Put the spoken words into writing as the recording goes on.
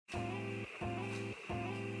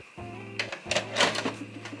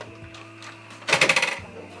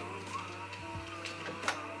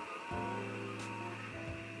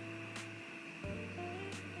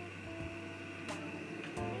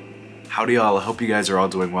Howdy y'all, I hope you guys are all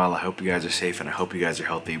doing well. I hope you guys are safe and I hope you guys are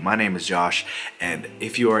healthy. My name is Josh, and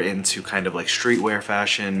if you are into kind of like streetwear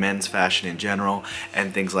fashion, men's fashion in general,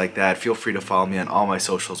 and things like that, feel free to follow me on all my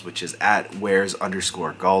socials, which is at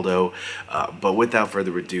wears_Galdo. But without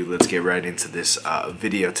further ado, let's get right into this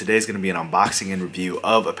video. Today's going to be an unboxing and review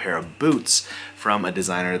of a pair of boots from a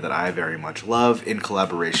designer that I very much love in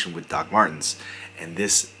collaboration with Doc Martens. And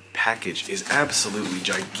this package is absolutely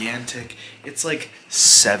gigantic. It's like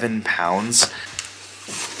 7 pounds.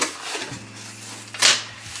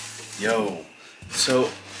 Yo, so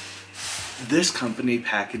this company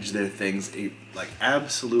packaged their things like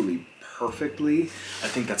absolutely perfectly. I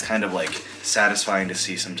think that's kind of like satisfying to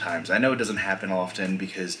see sometimes. I know it doesn't happen often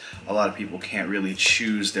because a lot of people can't really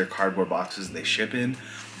choose their cardboard boxes they ship in,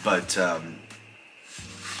 but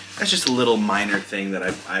that's just a little minor thing that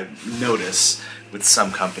I've noticed with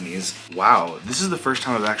some companies. Wow, this is the first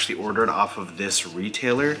time I've actually ordered off of this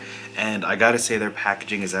retailer, and I gotta say their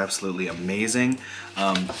packaging is absolutely amazing.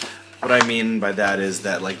 What I mean by that is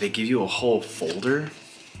that like they give you a whole folder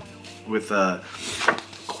with a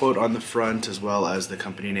quote on the front as well as the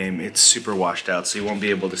company name. It's super washed out, so you won't be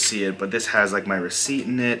able to see it, but this has like my receipt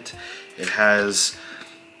in it. It has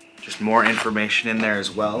just more information in there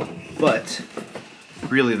as well, but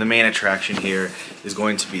really the main attraction here is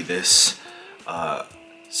going to be this.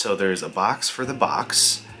 So there's a box for the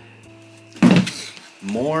box,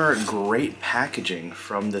 more great packaging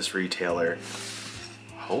from this retailer.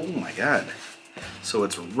 Oh my god. So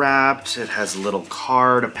it's wrapped, it has a little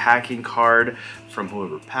card, a packing card from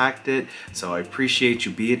whoever packed it. So I appreciate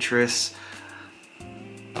you, Beatrice.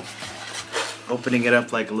 Opening it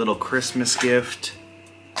up like a little Christmas gift.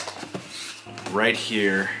 Right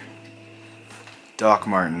here, Doc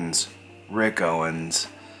Martens, Rick Owens.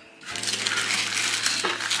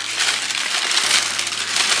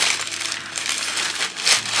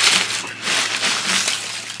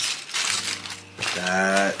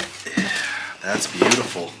 That's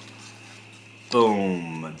beautiful.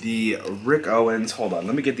 Boom. The Rick Owens, hold on,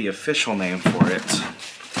 let me get the official name for it.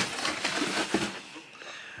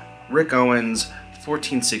 Rick Owens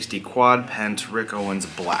 1460 Quad Pent Rick Owens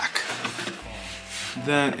Black.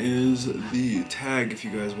 That is the tag if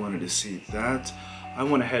you guys wanted to see that. I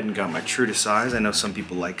went ahead and got my true to size. I know some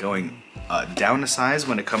people like going down to size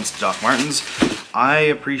when it comes to Doc Martens. I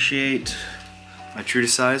appreciate my true to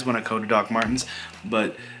size when I go to Doc Martens,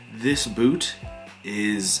 but this boot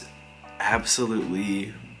is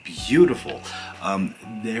absolutely beautiful.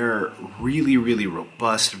 They're really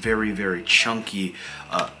robust, very chunky.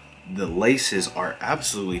 The laces are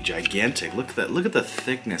absolutely gigantic. Look at the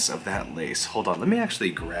thickness of that lace. Hold on, let me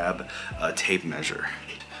actually grab a tape measure.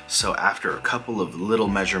 So after a couple of little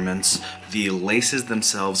measurements, the laces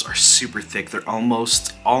themselves are super thick. They're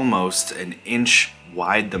almost an inch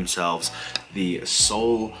wide themselves. The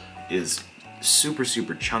sole is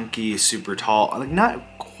super chunky, super tall, like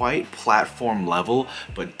not quite platform level,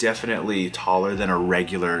 but definitely taller than a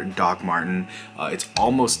regular Doc Marten. It's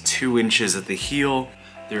almost 2 inches at the heel.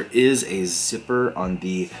 There is a zipper on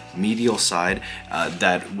the medial side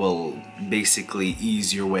that will basically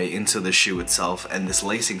ease your way into the shoe itself, and this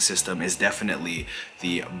lacing system is definitely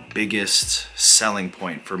the biggest selling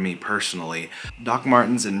point for me personally. Doc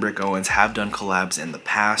Martens and Rick Owens have done collabs in the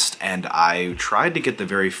past, and I tried to get the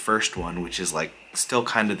very first one, which is like still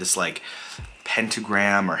kind of this like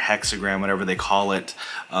pentagram or hexagram, whatever they call it,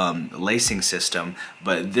 lacing system,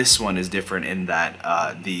 but this one is different in that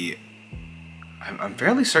I'm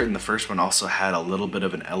fairly certain the first one also had a little bit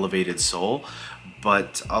of an elevated sole,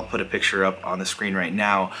 but I'll put a picture up on the screen right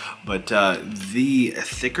now. But the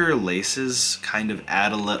thicker laces kind of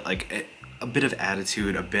add a bit of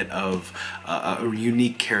attitude, a bit of a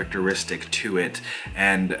unique characteristic to it.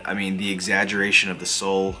 And I mean, the exaggeration of the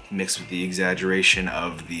sole mixed with the exaggeration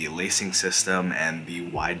of the lacing system and the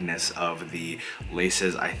wideness of the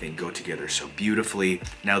laces, I think go together so beautifully.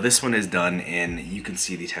 Now this one is done in, you can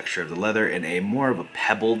see the texture of the leather, in a more of a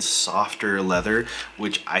pebbled, softer leather,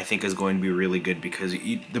 which I think is going to be really good because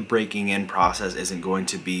the breaking in process isn't going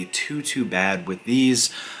to be too bad with these.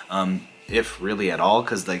 If really at all,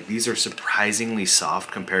 because like these are surprisingly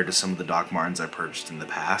soft compared to some of the Doc Martens I purchased in the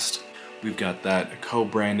past. We've got that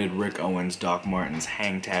co-branded Rick Owens Doc Martens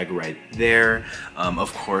hang tag right there.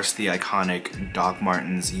 Of course, the iconic Doc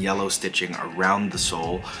Martens yellow stitching around the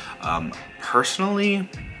sole. Personally,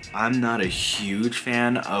 I'm not a huge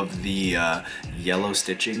fan of the yellow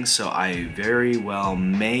stitching, so I very well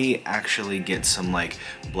may actually get some like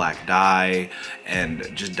black dye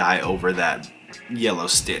and just dye over that yellow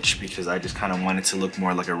stitch because I just kind of wanted to look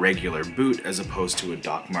more like a regular boot as opposed to a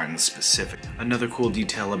Doc Martens specific. Another cool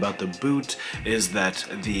detail about the boot is that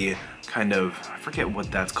the kind of, I forget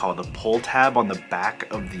what that's called, the pull tab on the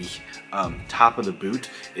back of the top of the boot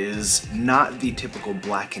is not the typical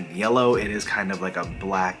black and yellow. It is kind of like a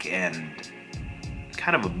black and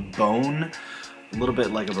kind of a bone, a little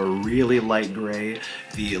bit like of a really light gray.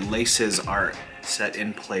 The laces are set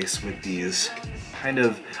in place with these kind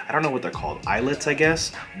of, I don't know what they're called, eyelets I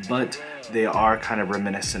guess, but they are kind of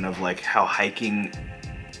reminiscent of like how hiking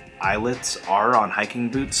eyelets are on hiking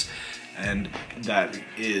boots, and that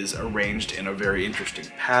is arranged in a very interesting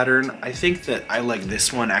pattern. I think that I like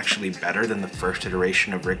this one actually better than the first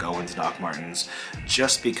iteration of Rick Owens Doc Martens,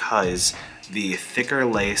 just because the thicker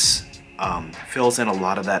lace fills in a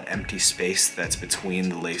lot of that empty space that's between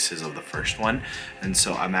the laces of the first one. And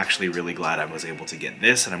so I'm actually really glad I was able to get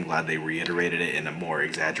this, and I'm glad they reiterated it in a more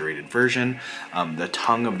exaggerated version. The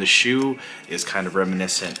tongue of the shoe is kind of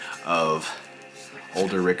reminiscent of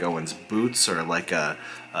older Rick Owens boots, or like a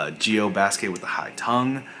Geo basket with a high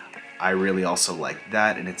tongue. I really also like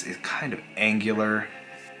that, and it's kind of angular.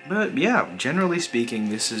 But yeah, generally speaking,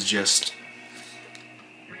 this is just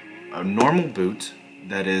a normal boot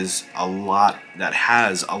that has a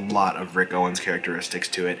lot of Rick Owens characteristics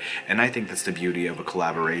to it, and I think that's the beauty of a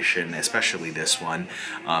collaboration, especially this one.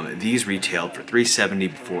 These retailed for $370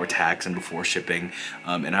 before tax and before shipping,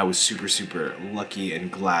 and I was super lucky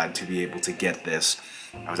and glad to be able to get this.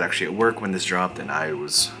 I was actually at work when this dropped, and I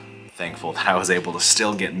was thankful that I was able to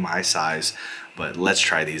still get my size. But let's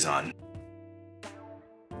try these on.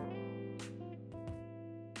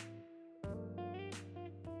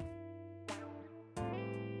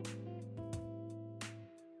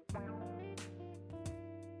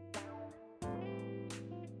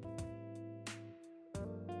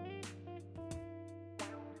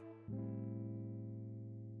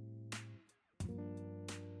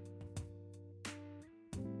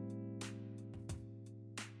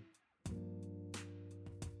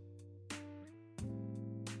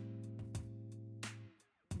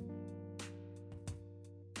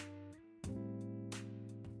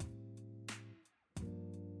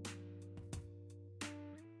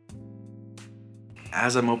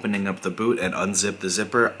 As I'm opening up the boot and unzip the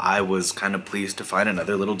zipper, I was kind of pleased to find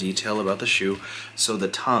another little detail about the shoe. So the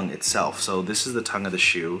tongue itself, so this is the tongue of the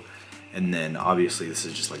shoe, and then obviously this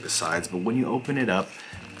is just like the sides, but when you open it up,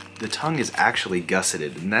 the tongue is actually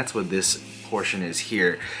gusseted, and that's what this portion is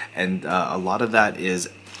here. And a lot of that is,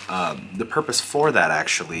 the purpose for that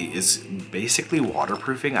actually is basically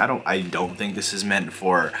waterproofing. I don't think this is meant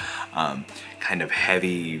for kind of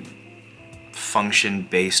heavy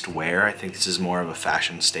function-based wear. I think this is more of a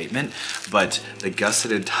fashion statement, but the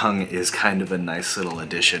gusseted tongue is kind of a nice little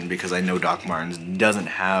addition, because I know Doc Martens doesn't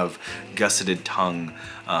have gusseted tongue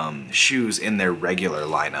shoes in their regular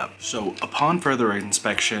lineup. So upon further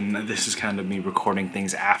inspection, this is kind of me recording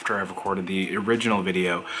things after I've recorded the original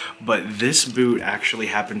video, but this boot actually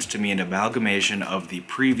happens to be an amalgamation of the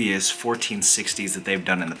previous 1460s that they've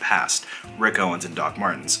done in the past, Rick Owens and Doc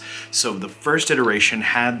Martens. So the first iteration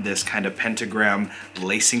had this kind of pentagram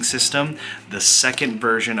lacing system. The second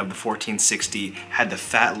version of the 1460 had the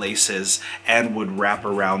fat laces and would wrap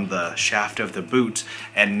around the shaft of the boot,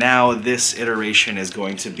 and now this iteration is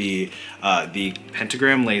going to be the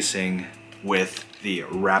pentagram lacing with the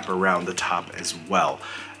wrap around the top as well.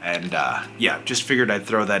 And yeah, just figured I'd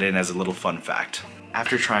throw that in as a little fun fact.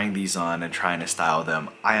 After trying these on and trying to style them,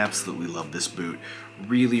 I absolutely love this boot.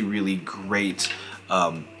 Really great.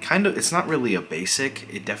 Kind of, it's not really a basic.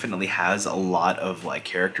 It definitely has a lot of like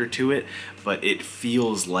character to it, but it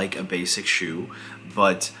feels like a basic shoe,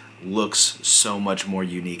 but looks so much more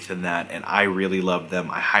unique than that, and I really love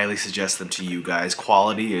them. I highly suggest them to you guys.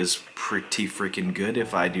 Quality is pretty freaking good,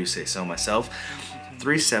 if I do say so myself.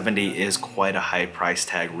 $370 is quite a high price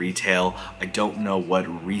tag retail. I don't know what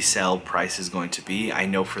resale price is going to be. I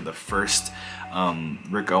know for the first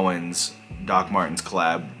Rick Owens Doc Martens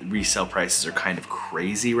collab, resale prices are kind of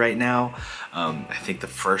crazy right now. I think the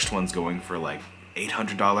first one's going for like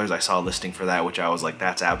 $800. I saw a listing for that, which I was like,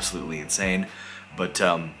 that's absolutely insane. But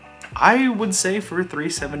I would say for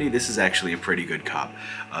 $370, this is actually a pretty good cop.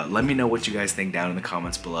 Let me know what you guys think down in the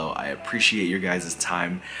comments below. I appreciate your guys'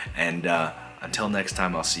 time, and until next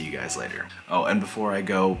time, I'll see you guys later. Oh, and before I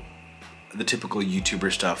go, the typical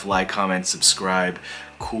YouTuber stuff: like, comment, subscribe,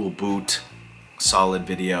 cool boot, solid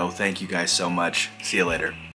video. Thank you guys so much. See you later.